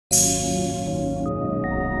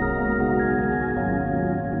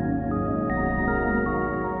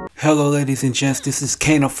Hello ladies and gents, this is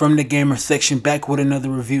KANO from the gamer section back with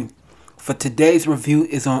another review. For today's review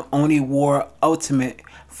is on Oni War Ultimate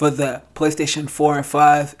for the PlayStation 4 and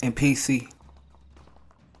 5 and PC.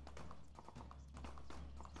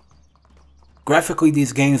 Graphically,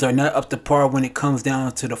 these games are not up to par when it comes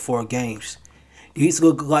down to the 4 games. These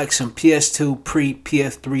look like some PS2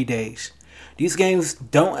 pre-PS3 days. These games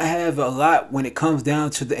don't have a lot when it comes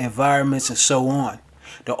down to the environments and so on.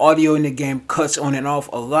 The audio in the game cuts on and off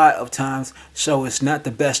a lot of times, so it's not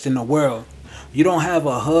the best in the world. You don't have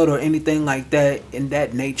a HUD or anything like that in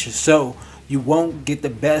that nature, so you won't get the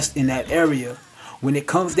best in that area. When it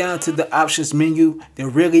comes down to the options menu, there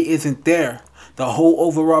really isn't there. The whole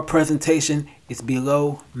overall presentation is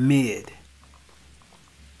below mid.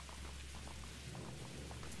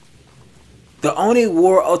 The Oni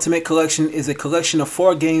War Ultimate Collection is a collection of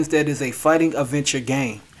 4 games that is a fighting adventure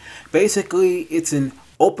game. Basically, it's an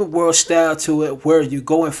open world style to it where you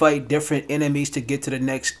go and fight different enemies to get to the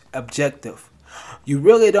next objective. You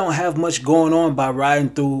really don't have much going on by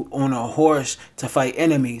riding through on a horse to fight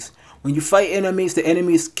enemies. When you fight enemies, the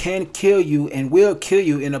enemies can kill you and will kill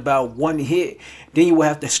you in about 1 hit. Then you will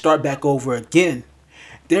have to start back over again.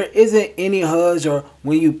 There isn't any HUDs, or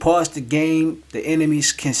when you pause the game, the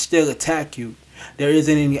enemies can still attack you. There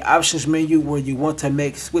isn't any options menu where you want to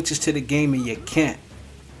make switches to the game and you can't.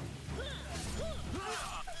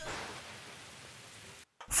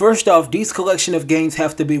 First off, these collection of games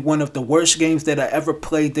have to be one of the worst games that I ever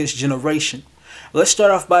played this generation. Let's start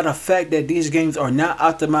off by the fact that these games are not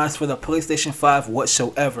optimized for the PlayStation 5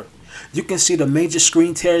 whatsoever. You can see the major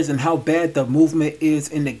screen tears and how bad the movement is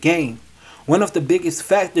in the game. One of the biggest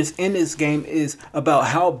factors in this game is about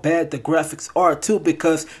how bad the graphics are too,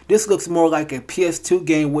 because this looks more like a PS2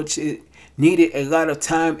 game, which it needed a lot of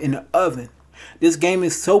time in the oven. This game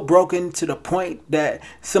is so broken to the point that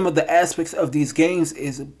some of the aspects of these games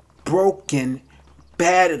is broken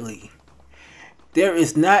badly. There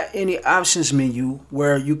is not any options menu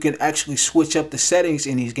where you can actually switch up the settings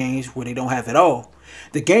in these games, where they don't have it all.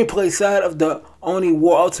 The gameplay side of the Oni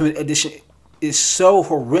War Ultimate Edition is so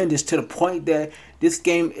horrendous to the point that this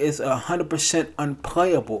game is 100%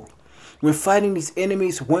 unplayable. When fighting these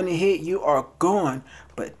enemies, 1 hit you are gone,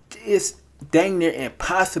 but it's dang near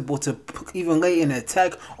impossible to even lay an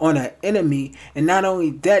attack on an enemy. And not only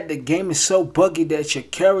that, the game is so buggy that your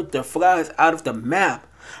character flies out of the map.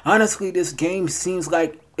 Honestly, this game seems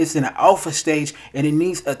like it's in an alpha stage and it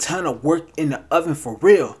needs a ton of work in the oven for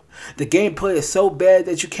real. The gameplay is so bad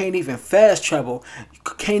that you can't even fast travel, you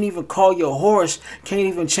can't even call your horse, can't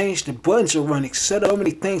even change the buttons or run, etc. So many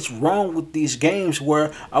things wrong with these games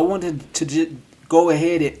where I wanted to just go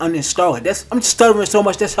ahead and uninstall it. I'm just stuttering so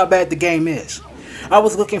much, that's how bad the game is. I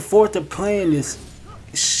was looking forward to playing this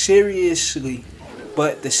seriously,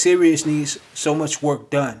 but the series needs so much work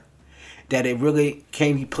done that it really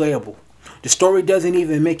can't be playable. The story doesn't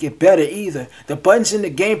even make it better either. The buttons in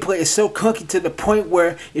the gameplay is so clunky to the point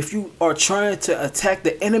where if you are trying to attack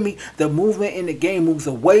the enemy, the movement in the game moves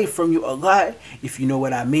away from you a lot, if you know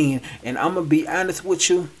what I mean. And I'm going to be honest with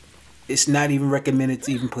you, it's not even recommended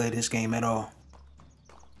to even play this game at all.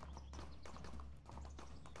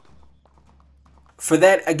 For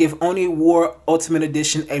that, I give Oni War Ultimate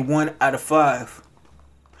Edition a 1 out of 5.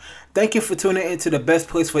 Thank you for tuning into the best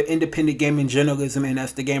place for independent gaming journalism, and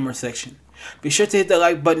that's the gamer section. Be sure to hit the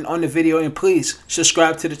like button on the video and please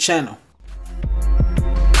subscribe to the channel.